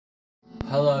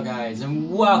Hello guys, and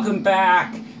welcome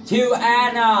back to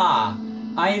Anna!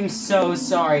 I am so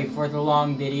sorry for the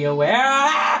long video where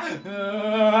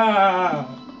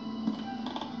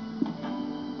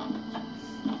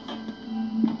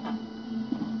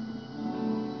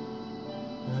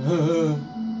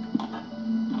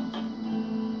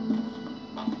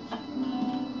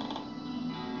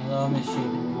Hello,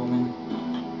 misshapen woman.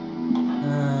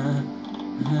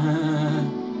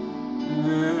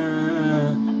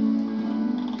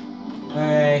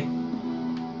 Hey.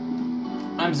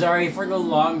 I'm sorry for the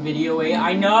long video wait.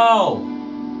 I know!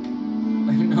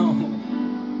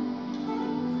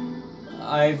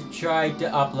 I've tried to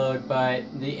upload, but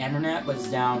the internet was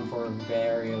down for a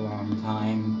very long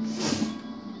time.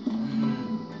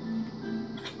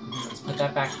 Let's put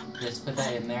that back. Let's put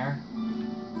that in there.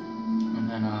 And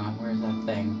then, where's that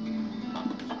thing?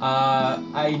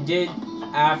 I did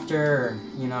after,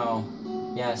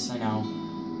 yes, I know.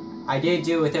 I did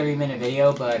do a 30-minute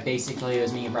video, but basically it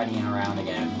was me running around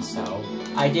again, so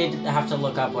I did have to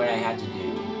look up what I had to do.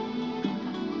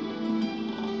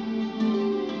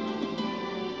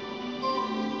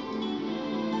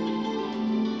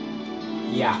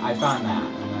 Yeah, I found that,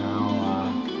 and now,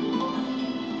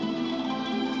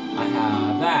 I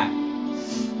have that,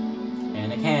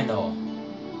 and a candle.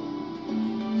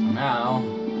 So now,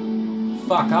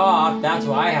 fuck off, that's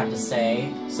what I have to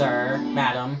say, sir,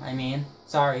 madam, I mean.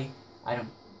 Sorry, I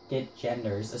don't get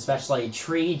genders, especially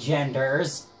tree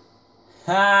genders.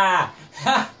 Ha!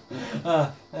 Ha!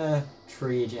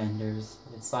 Tree genders.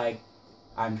 It's like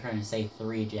I'm trying to say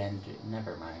three gender.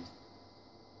 Never mind.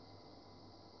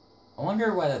 I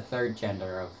wonder what a third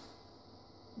gender of.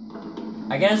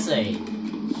 I guess a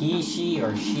he, she,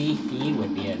 or she, he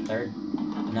would be another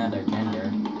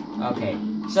gender. Okay,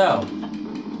 so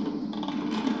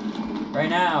right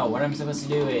now, what I'm supposed to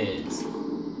do is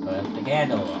put the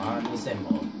candle on the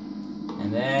symbol,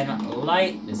 and then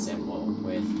light the symbol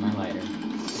with my lighter.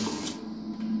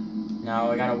 Now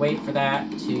I gotta wait for that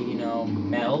to,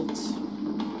 melt.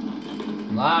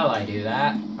 While I do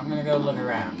that, I'm gonna go look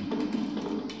around.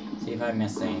 See if I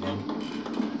missed anything.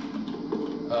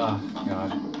 Oh,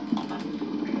 God.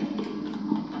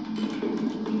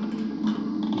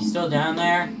 You still down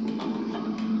there?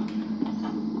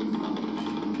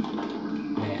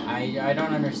 I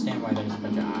don't understand why there's a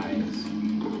bunch of eyes.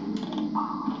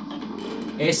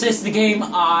 Is this the game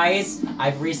Eyes?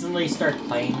 I've recently started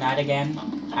playing that again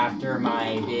after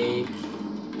my big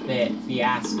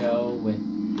fiasco with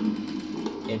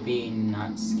it being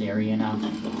not scary enough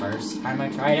the first time I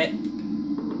tried it.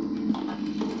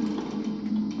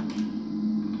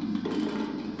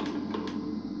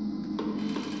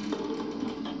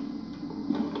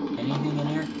 Anything in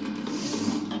here?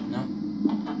 No.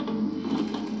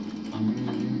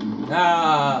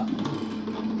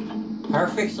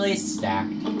 Perfectly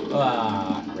stacked.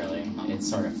 Really. It's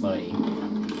sort of floaty.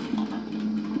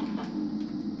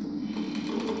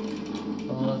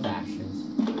 Full of ashes.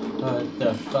 What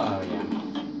the fuck? Oh, yeah.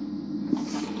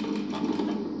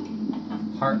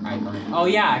 Heart I burned. Oh,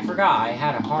 yeah, I forgot. I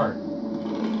had a heart.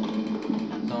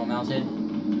 It's all melted.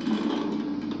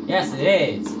 Yes, it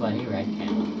is. Bloody red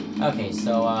candle. Okay,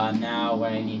 so, now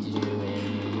what I need to do is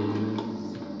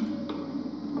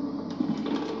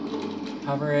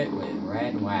cover it with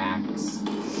red wax.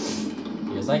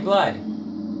 Feels like blood.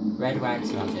 Red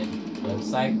wax melted. Looks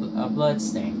like a blood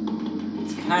stain.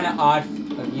 It's kind of odd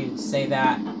of you to say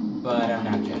that, but I'm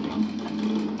not judging.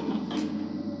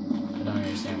 I don't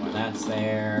understand why that's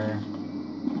there.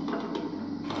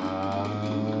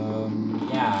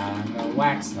 Yeah, no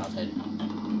wax melted.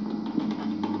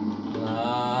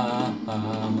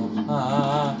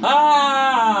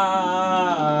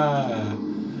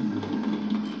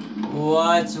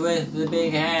 What's with the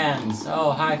big hands?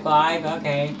 Oh, high five?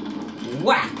 Okay.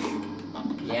 Whack!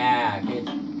 Yeah, good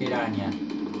on ya.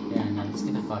 Yeah, no, let's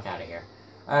get the fuck out of here.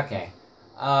 Okay.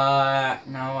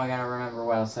 Now I gotta remember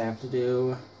what else I have to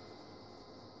do.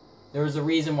 There was a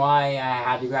reason why I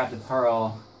had to grab the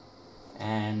pearl,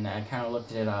 and I kind of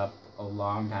looked it up a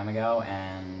long time ago,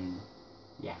 and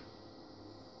yeah.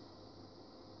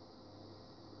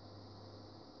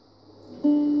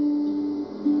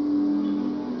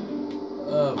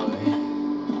 Oh boy.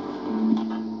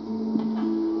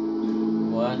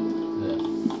 What the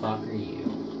fuck are you?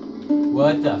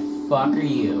 What the fuck are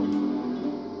you?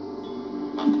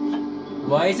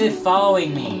 Why is it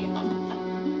following me?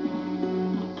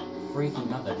 Freaking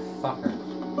motherfucker.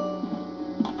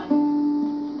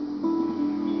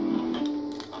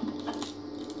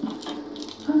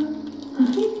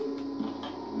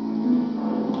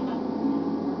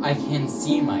 I can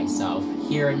see myself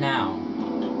here and now.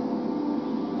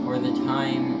 for the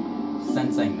time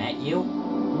since I met you.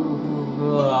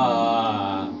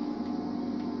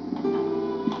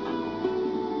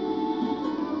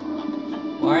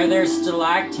 Why are there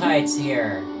stalactites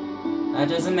here? That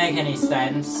doesn't make any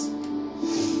sense.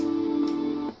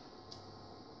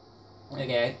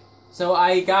 Okay, so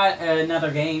I got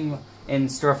another game in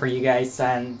store for you guys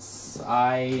since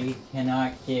I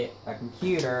cannot get a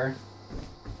computer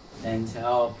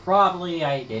until probably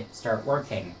I start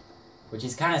working, which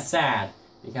is kind of sad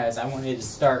because I wanted to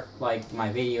start like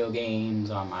my video games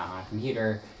on my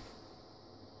computer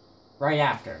right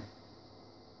after.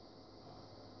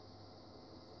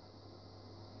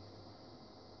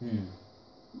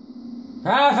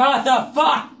 What the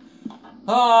fuck?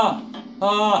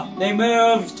 Oh, they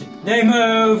moved! They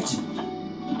moved!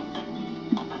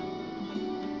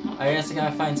 I guess I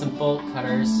gotta find some bolt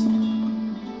cutters.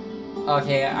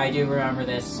 Okay, I do remember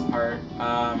this part.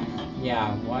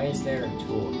 Yeah, why is there a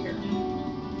tool here?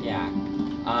 Yeah.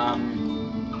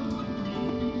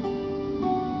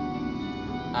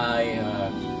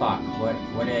 Fuck, what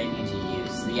do I need to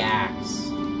use? The axe.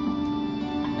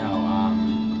 No,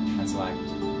 that's select.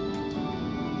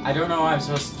 I don't know what I'm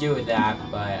supposed to do with that,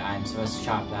 but I'm supposed to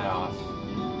chop that off.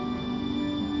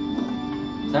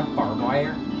 Is that barbed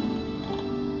wire?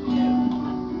 No.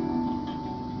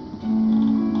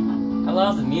 I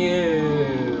love the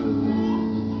Mew.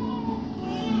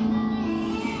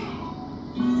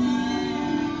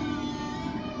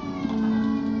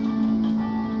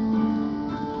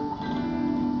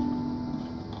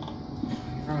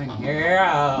 From here,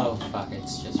 oh fuck,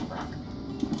 it's just rock.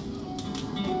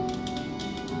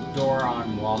 Door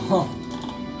on wall.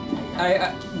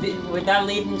 Would that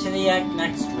lead into the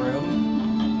next room?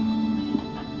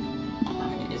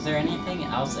 Is there anything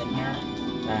else in here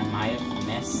that I might have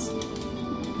missed?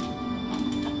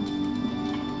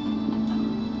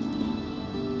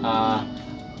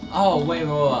 Oh, wait.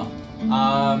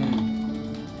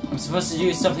 I'm supposed to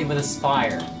do something with this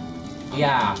fire.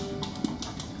 Yeah.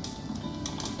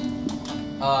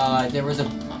 There was a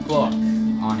book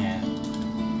on it.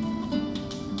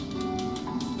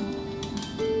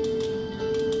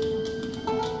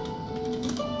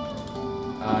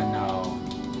 No.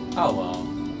 Oh, well.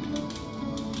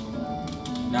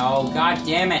 No, god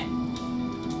damn it.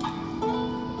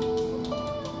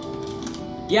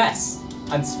 Yes!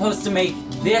 I'm supposed to make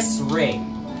this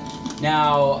ring.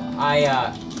 Now,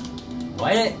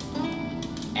 what?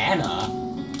 Anna?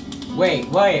 Wait.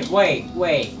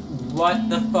 What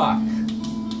the fuck?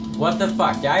 What the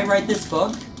fuck? Did I write this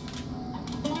book?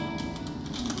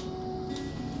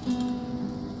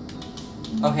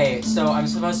 Okay, so I'm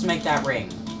supposed to make that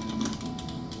ring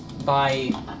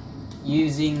by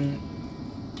using...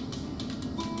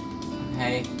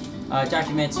 Okay.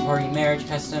 Documents supporting marriage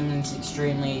customs,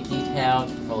 extremely detailed,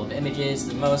 full of images.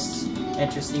 The most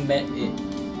interesting bit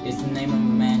is the name of a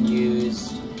man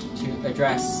used to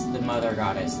address the mother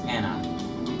goddess, Anna.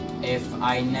 If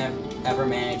I ever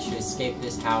manage to escape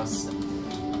this house,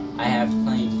 I have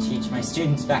plenty to teach my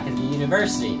students back in the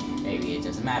university. Maybe it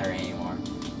doesn't matter anymore.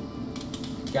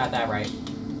 Got that right.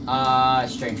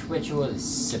 Strange ritual is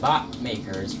Sabat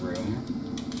Maker's room.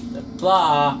 The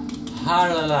blah.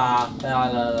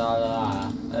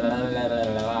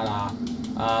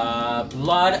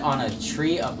 Blood on a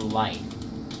tree of life.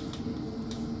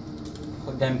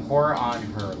 Then pour on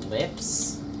her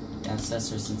lips. The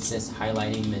ancestors insist,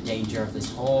 highlighting the danger of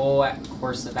this whole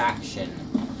course of action.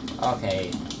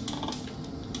 Okay.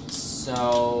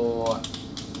 So...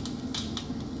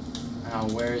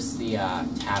 where's the,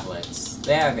 tablets?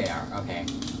 There they are, okay.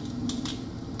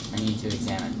 I need to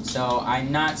examine. So,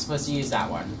 I'm not supposed to use that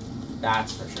one.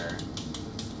 That's for sure.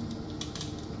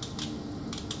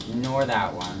 Nor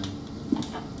that one.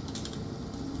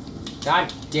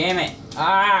 God damn it!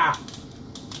 Ah!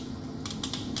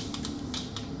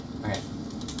 Okay.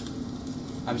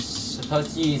 I'm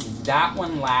supposed to use that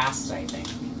one last, I think.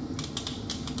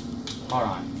 Hold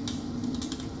on.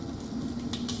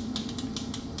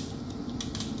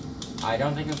 I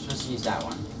don't think I'm supposed to use that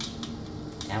one.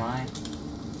 Am I?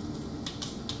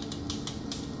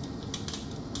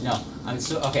 No,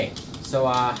 okay, so,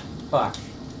 fuck.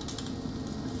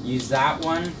 Use that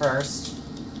one first.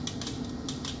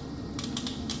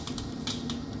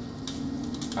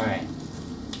 Alright.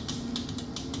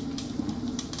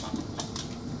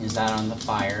 Use that on the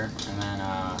fire, and then,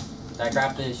 did I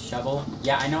grab the shovel?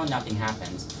 Yeah, I know nothing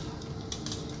happens.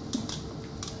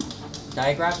 Did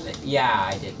I grab the... Yeah,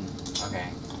 I didn't. Okay.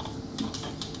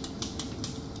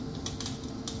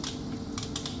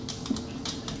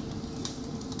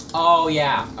 Oh,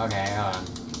 yeah. Okay, hold on.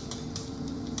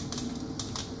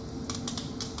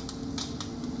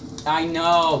 I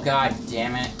know, god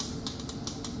damn it.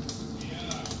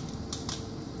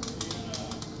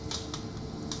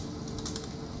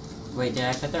 Wait, did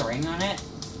I put the ring on it?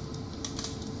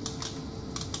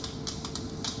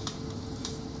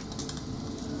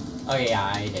 Oh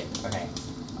yeah, I did. Okay.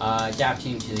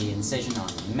 Adapting to the incision on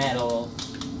the metal.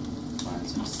 What I'm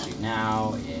supposed to do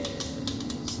now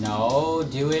is... No,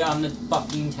 do it on the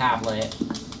fucking tablet.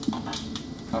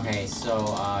 Okay,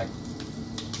 so,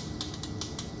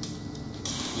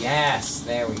 yes,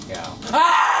 there we go.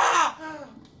 Ah!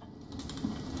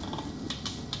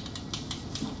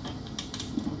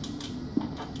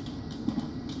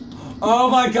 Oh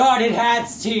my god, it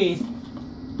has teeth!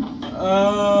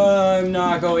 I'm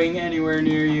not going anywhere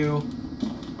near you.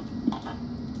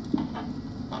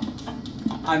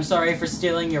 I'm sorry for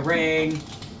stealing your ring.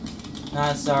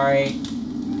 Not sorry.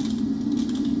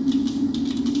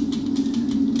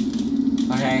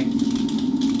 Okay.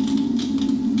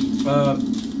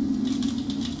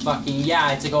 Fucking,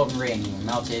 yeah, it's a golden ring.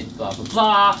 Melted, blah, blah,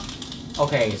 blah.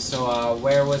 Okay, so,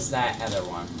 where was that other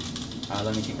one?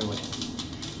 Let me take a look.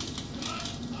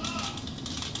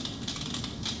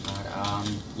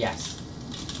 Yes.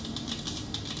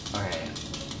 Okay.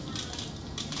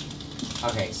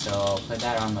 Okay, so put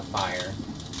that on the fire.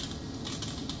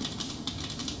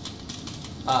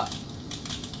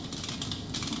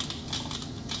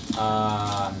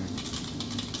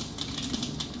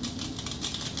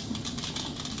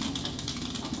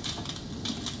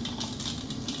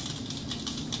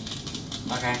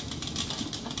 Okay.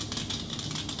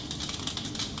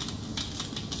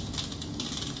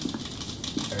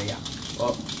 There we go.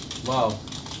 Whoa. Whoa.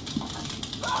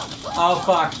 Oh,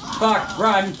 fuck. Fuck.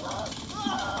 Run.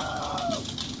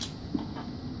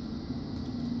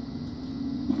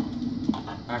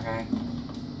 Okay.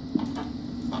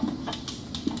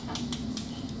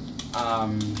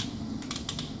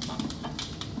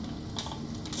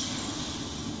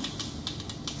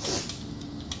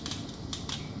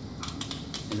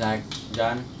 Is that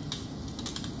done?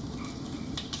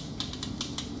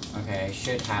 Okay, I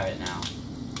should have it now.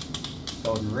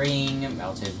 Golden ring,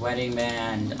 melted wedding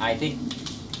band. I think...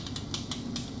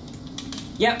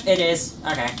 Yep, it is.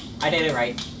 Okay, I did it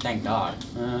right. Thank God.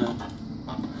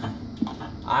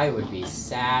 I would be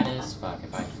sad as fuck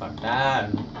if I fucked that.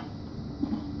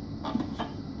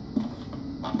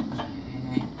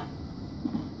 Okay.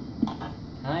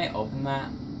 Can I open that?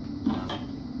 No.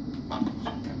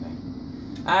 Okay.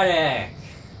 Attic!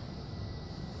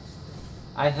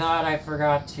 I thought I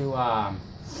forgot to,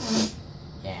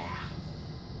 yeah.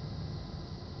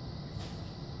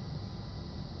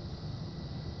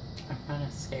 I'm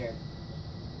kinda scared.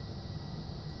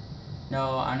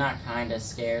 No, I'm not kinda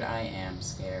scared, I am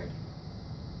scared.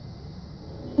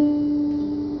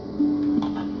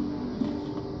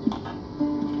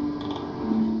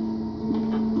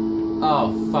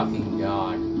 Oh, fucking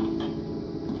God.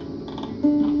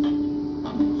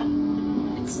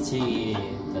 It's T.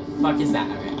 The fuck is that?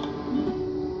 Okay.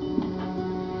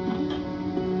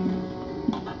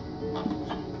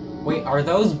 Wait, are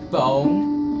those bone?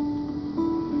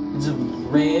 It's a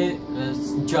red,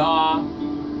 jaw,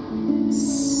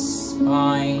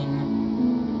 spine,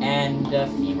 and a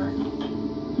femur.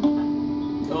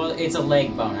 Well, it's a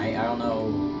leg bone. I don't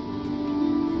know.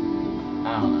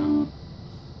 I don't know.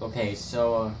 Okay,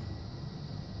 so.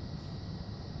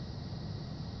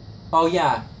 Oh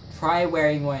yeah, try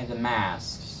wearing one of the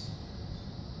masks.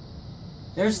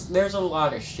 There's a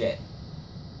lot of shit.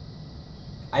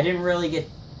 I didn't really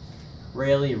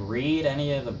read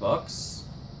any of the books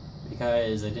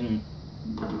because I didn't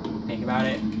think about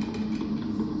it.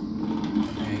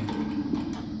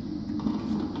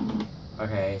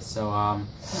 Okay, so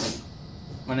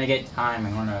when I get time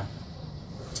I'm gonna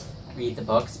read the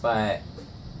books, but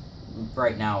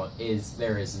right now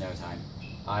there is no time.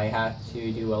 I have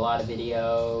to do a lot of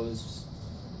videos.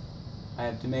 I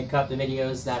have to make up the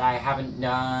videos that I haven't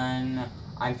done.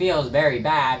 I feel very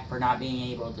bad for not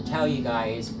being able to tell you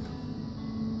guys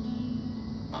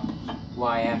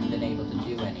why I haven't been able to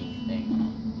do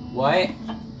anything. What?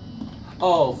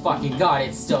 Oh, fucking God,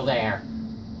 it's still there.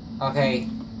 Okay.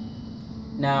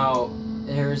 Now,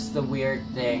 here's the weird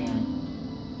thing.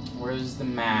 Where's the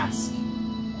mask?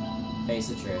 Face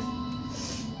the truth.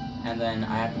 And then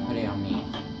I have to put it on me.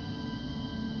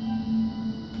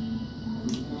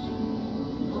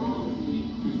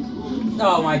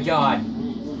 Oh my God.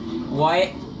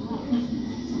 What?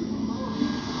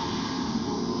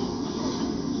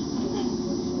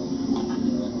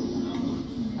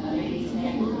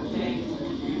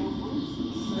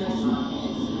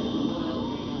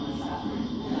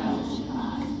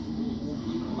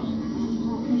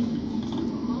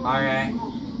 Okay.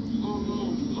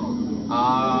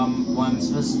 What I'm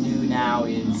supposed to do now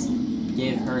is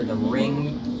give her the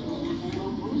ring.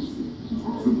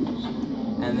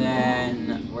 And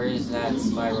then, where's that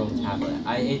spiral tablet?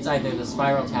 It's either the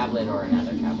spiral tablet or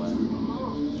another tablet.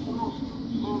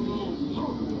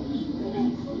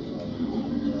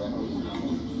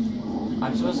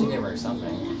 I'm supposed to give her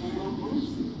something.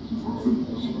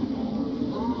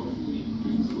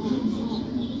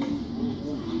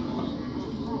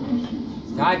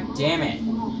 God damn it.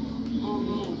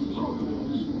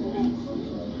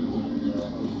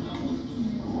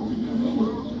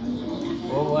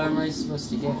 Well, what am I supposed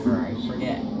to give her? I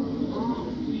forget.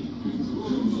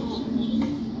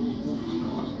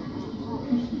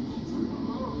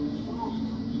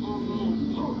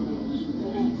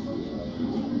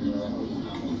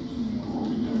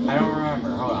 I don't remember.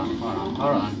 Hold on.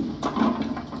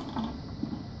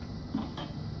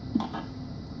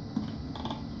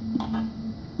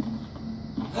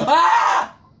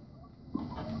 Ah!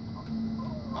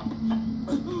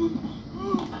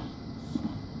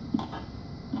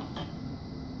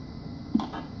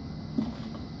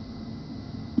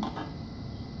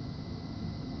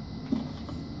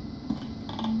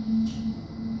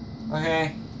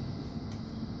 Okay.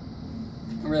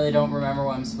 I really don't remember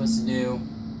what I'm supposed to do.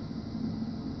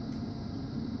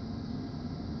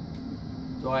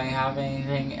 Do I have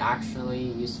anything actually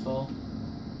useful?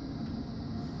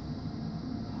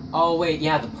 Oh wait,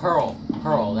 yeah, the pearl.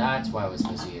 Pearl, that's what I was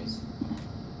supposed to use.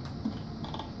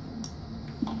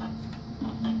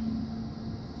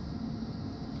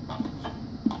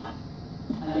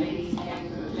 A lady's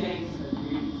head proclaims her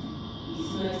grief. He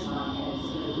smirched my head so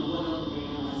that the world may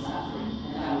know my suffering,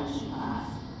 and I wish to pass.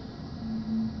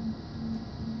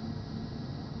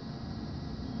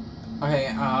 Okay,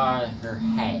 her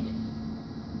head.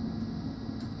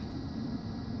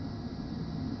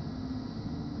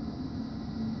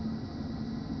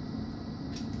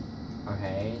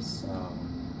 Okay, so...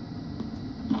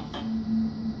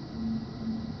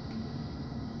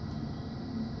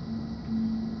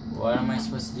 what am I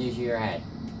supposed to do to your head?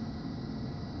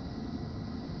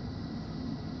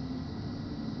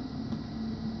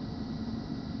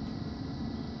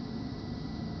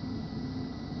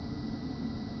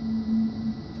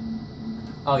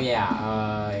 Oh yeah,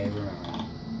 I remember.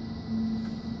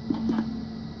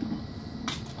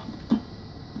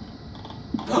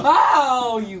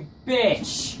 Oh, you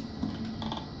bitch!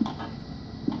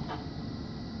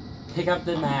 Pick up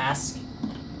the mask.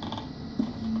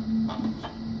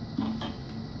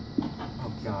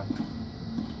 Oh god.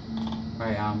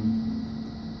 Alright,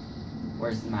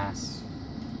 where's the mask?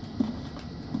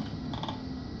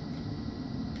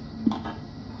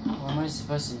 What am I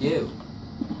supposed to do?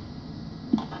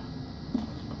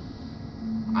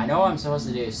 I know I'm supposed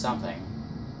to do something.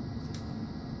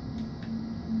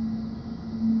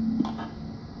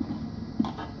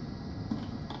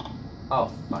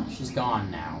 Oh, fuck, she's gone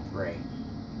now. Great.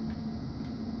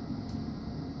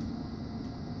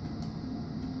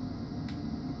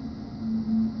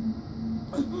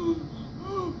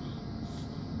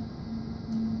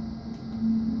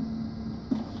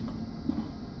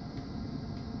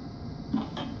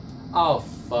 Oh,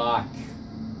 fuck.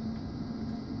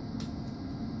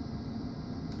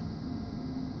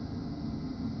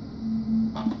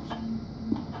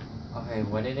 Okay,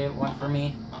 what did it want for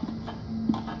me?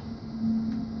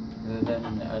 Other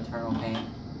than eternal pain?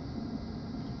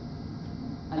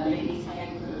 A lady's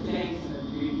head proclaims her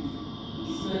grief.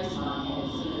 He smirched my head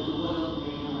so that the world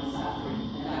may know my suffering,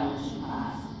 and I wish to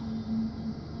pass.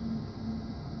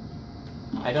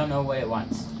 I don't know what it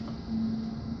wants.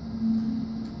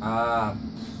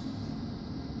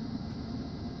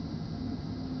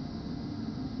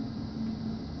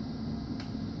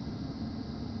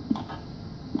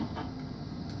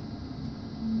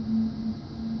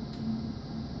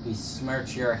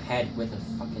 Besmirch your head with a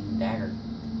fucking dagger.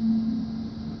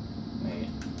 Wait.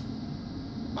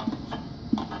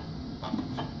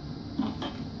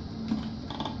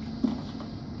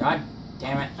 God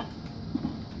damn it.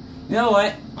 You know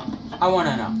what? I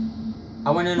wanna know.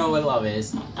 I wanna know what love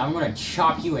is. I'm gonna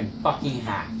chop you in fucking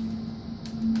half.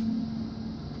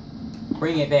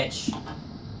 Bring it, bitch.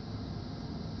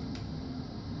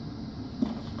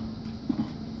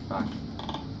 Fuck.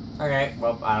 Okay,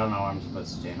 well, I don't know what I'm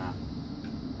supposed to do now.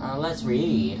 Let's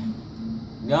read.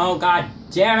 No, god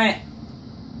damn it!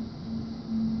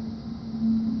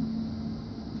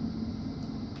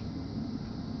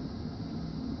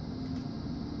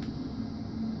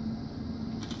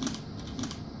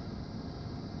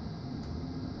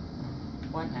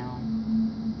 What now?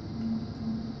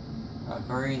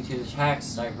 According to the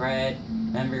text I've read,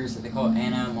 Members of the cult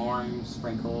Anna Mourn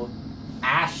sprinkle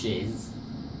ashes.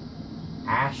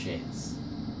 Ashes.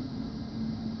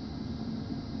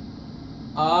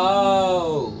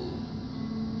 Oh!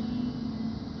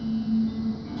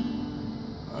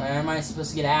 Where am I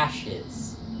supposed to get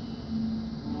ashes?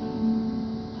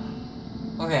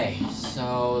 Okay,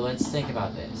 so let's think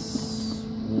about this.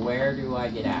 Where do I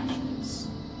get ashes?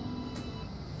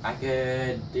 I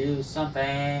could do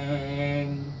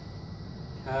something,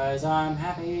 'cause I'm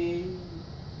happy.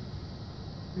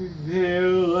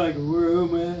 Feel like a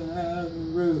room without a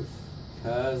roof,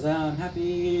 'cause I'm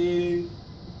happy.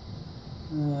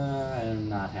 I'm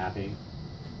not happy.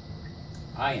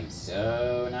 I am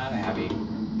so not happy.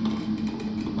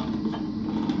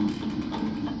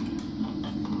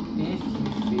 If you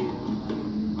feel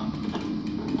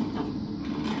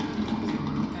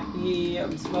happy,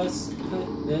 I'm supposed to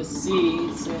put the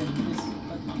seeds in this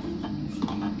fucking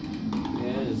machine,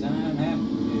 'cause I'm happy.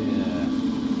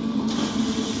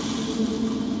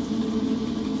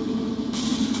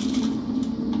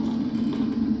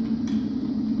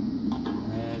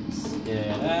 Let's get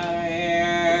out of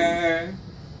here.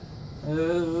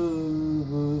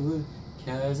 Oh,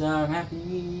 'cause I'm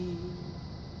happy.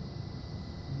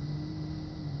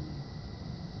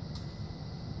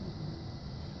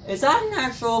 Is that an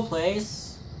actual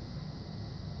place?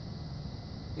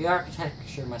 The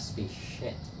architecture must be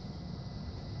shit.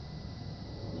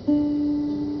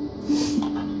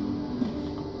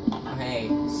 Okay,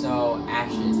 so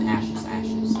ashes, ashes,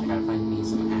 ashes. I gotta find me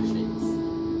some ashes.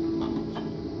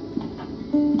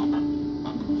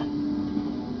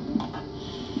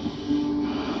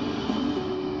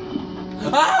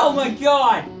 Oh my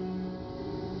god!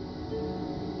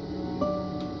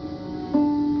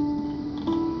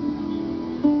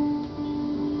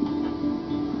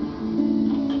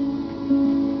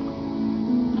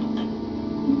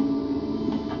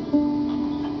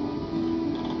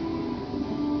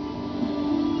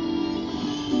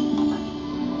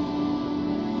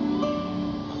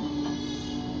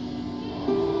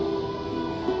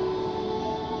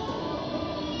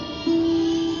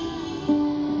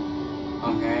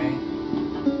 Okay.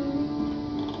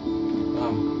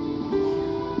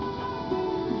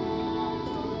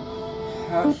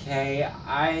 Okay,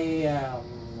 I am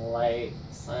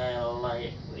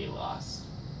slightly lost.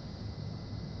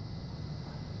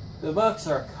 The books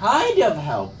are kind of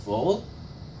helpful.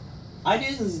 I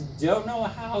just don't know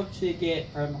how to get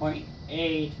from point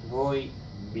A to point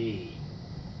B.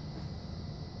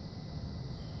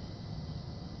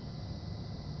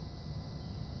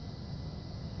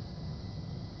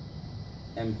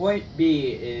 And point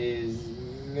B is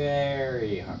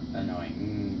very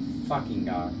annoying. Fucking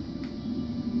god.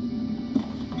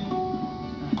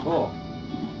 Cool.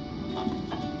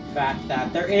 Fact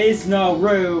that there is no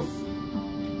roof.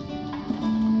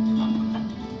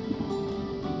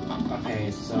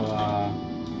 Okay, so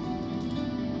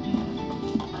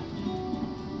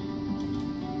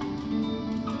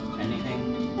anything?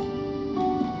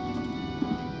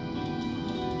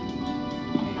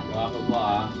 Okay, blah blah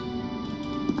blah.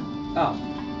 Oh.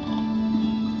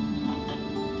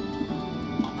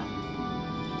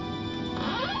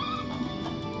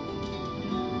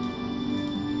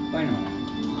 Wait a minute.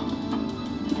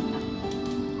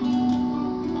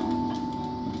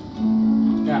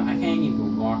 God, I can't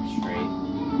even walk straight.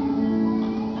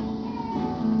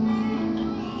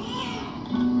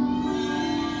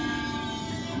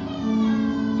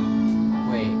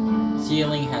 Wait.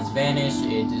 Ceiling has vanished.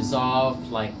 It dissolved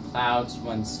like clouds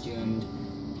once doomed.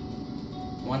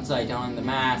 Once I don the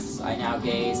mask, I now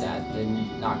gaze at the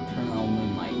nocturnal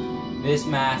moonlight. This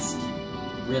mask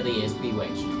really is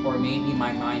bewitched, or maybe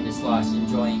my mind is lost,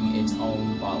 enjoying its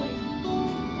own folly.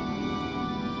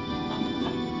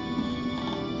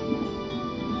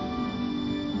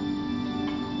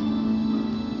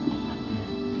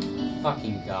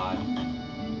 Fucking god.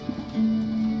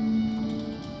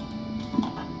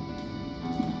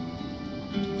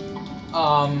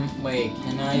 Wait,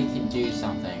 can I do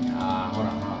something? Hold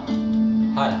on.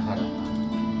 Hold on.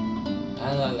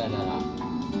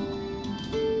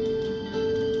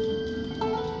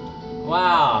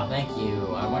 Wow, thank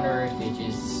you. I wonder if it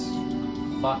just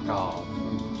fuck off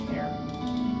from here.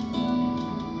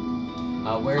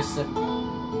 Where's the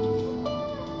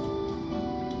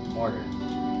mortar?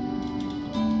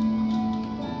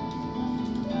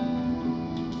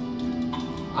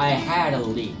 I had a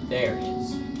leak. There it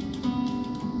is.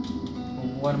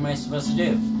 What am I supposed to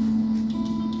do?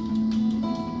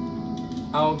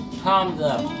 Oh, come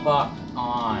the fuck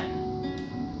on.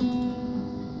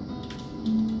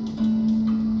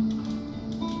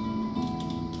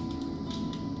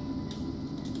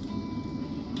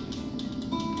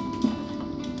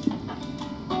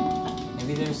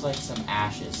 Maybe there's like some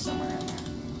ashes somewhere in there.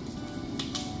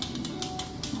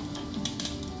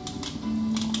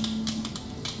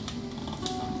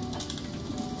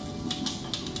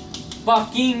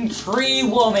 Fucking tree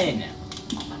woman!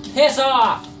 Piss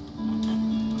off!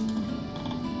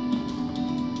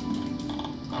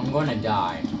 I'm gonna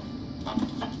die.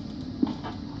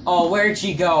 Oh, where'd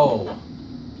she go?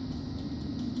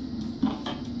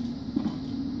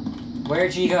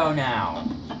 Where'd she go now?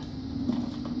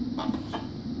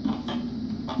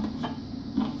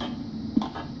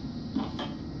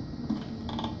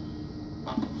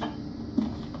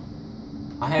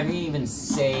 I haven't even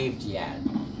saved yet.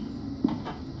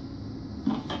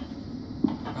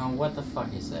 Oh, what the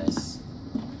fuck is this?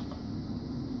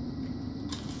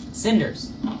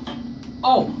 Cinders.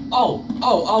 Oh, oh,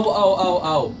 oh, oh, oh, oh,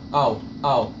 oh, oh,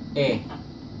 oh, eh.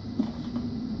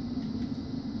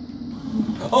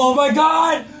 Oh my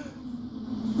god!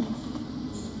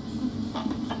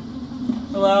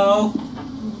 Hello?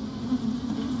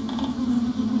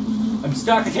 I'm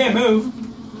stuck, I can't move.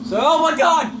 So, oh my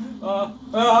god!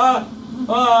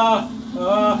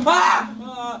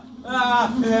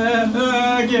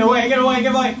 Get away, get away,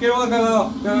 get away, get away,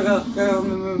 go.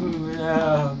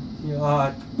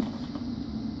 God.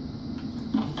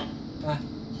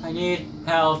 I need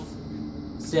health.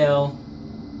 Still.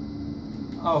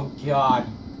 Oh god.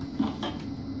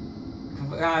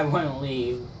 I want to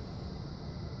leave.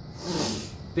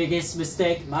 Biggest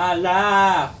mistake of my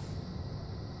life.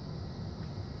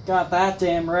 Got that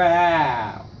damn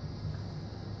right.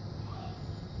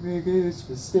 Biggest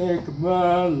mistake of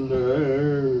my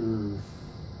life.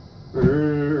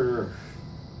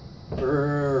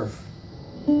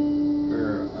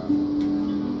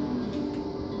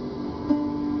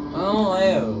 Oh,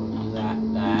 ew.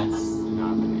 That's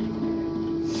not the main area.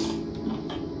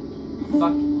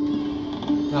 Fuck.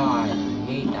 God, I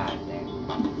hate that thing.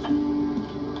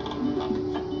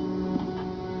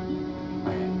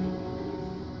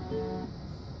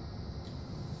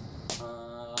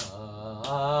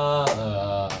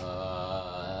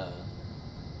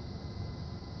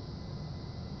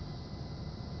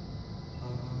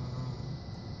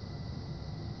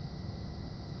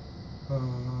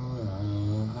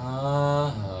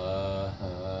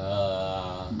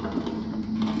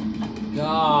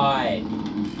 God.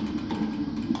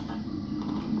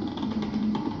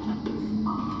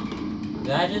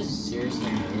 Did I just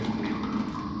seriously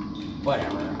move?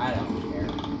 Whatever, I don't care.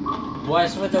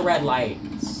 What's with the red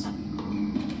lights?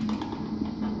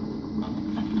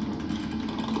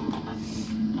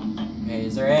 Okay,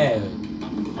 is there a...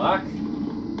 Fuck?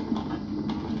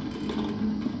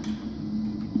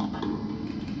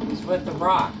 What's with the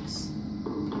rocks?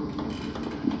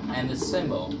 And the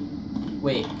symbol.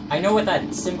 Wait, I know what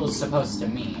that symbol's supposed to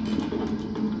mean.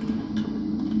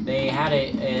 They had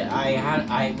it,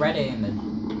 I read it in the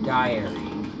diary.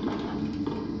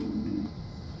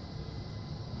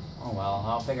 Oh well,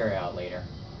 I'll figure it out later.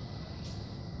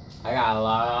 I got a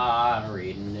lot of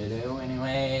reading to do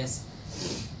anyways.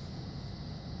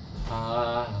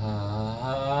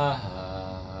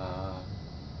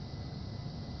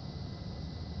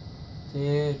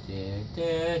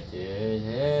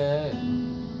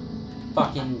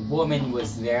 Fucking woman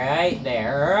was right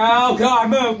there. Oh god,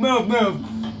 move, move, move!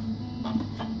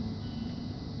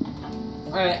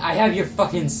 Alright, I have your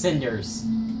fucking cinders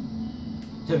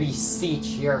to beseech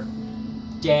your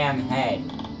damn head.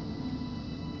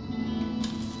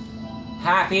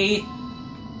 Happy?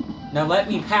 Now let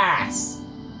me pass.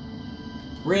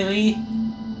 Really?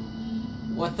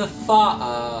 What the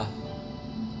fuck?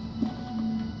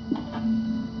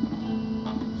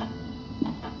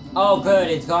 Oh good,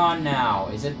 it's gone now.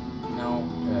 Is it? No,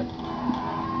 good.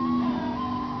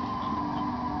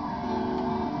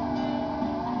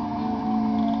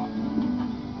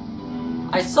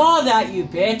 I saw that, you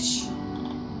bitch!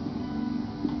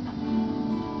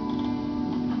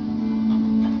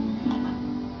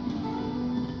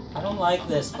 I don't like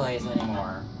this place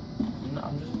anymore.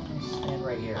 I'm just gonna stand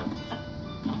right here.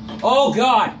 Oh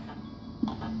god!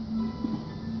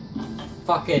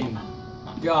 Fucking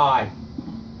god.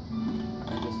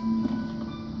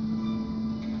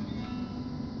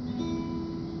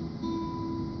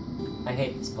 I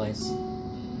hate this place.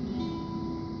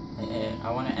 I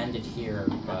want to end it here,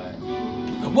 but...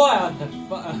 What the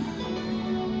fuck?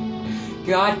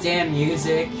 Goddamn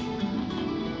music.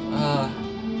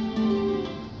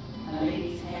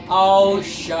 Oh,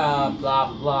 shut up,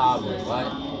 blah, blah, blah, what?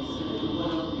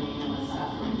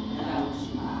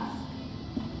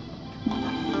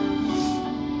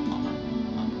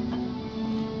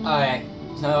 Okay,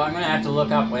 so I'm gonna have to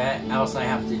look up what else I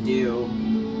have to do.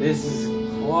 This is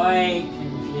quite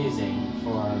confusing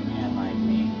for a man like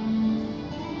me.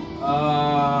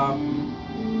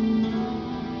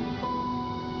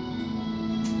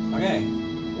 Okay.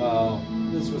 Well,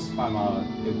 this was fun while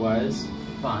it was.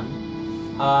 Fun.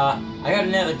 I got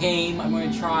another game I'm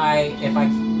going to try. If I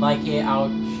like it, I'll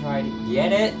try to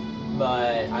get it,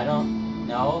 but I don't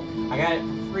know. I got it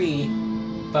for free,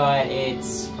 but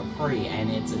it's for free, and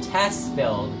it's a test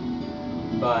build,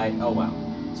 but oh well.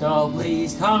 So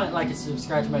please comment, like, and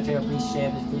subscribe to my channel. Please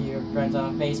share this with your friends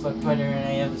on Facebook, Twitter, and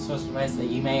any other social device that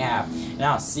you may have. And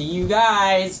I'll see you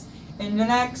guys in the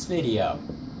next video.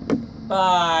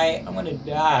 Bye. I'm gonna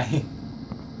die.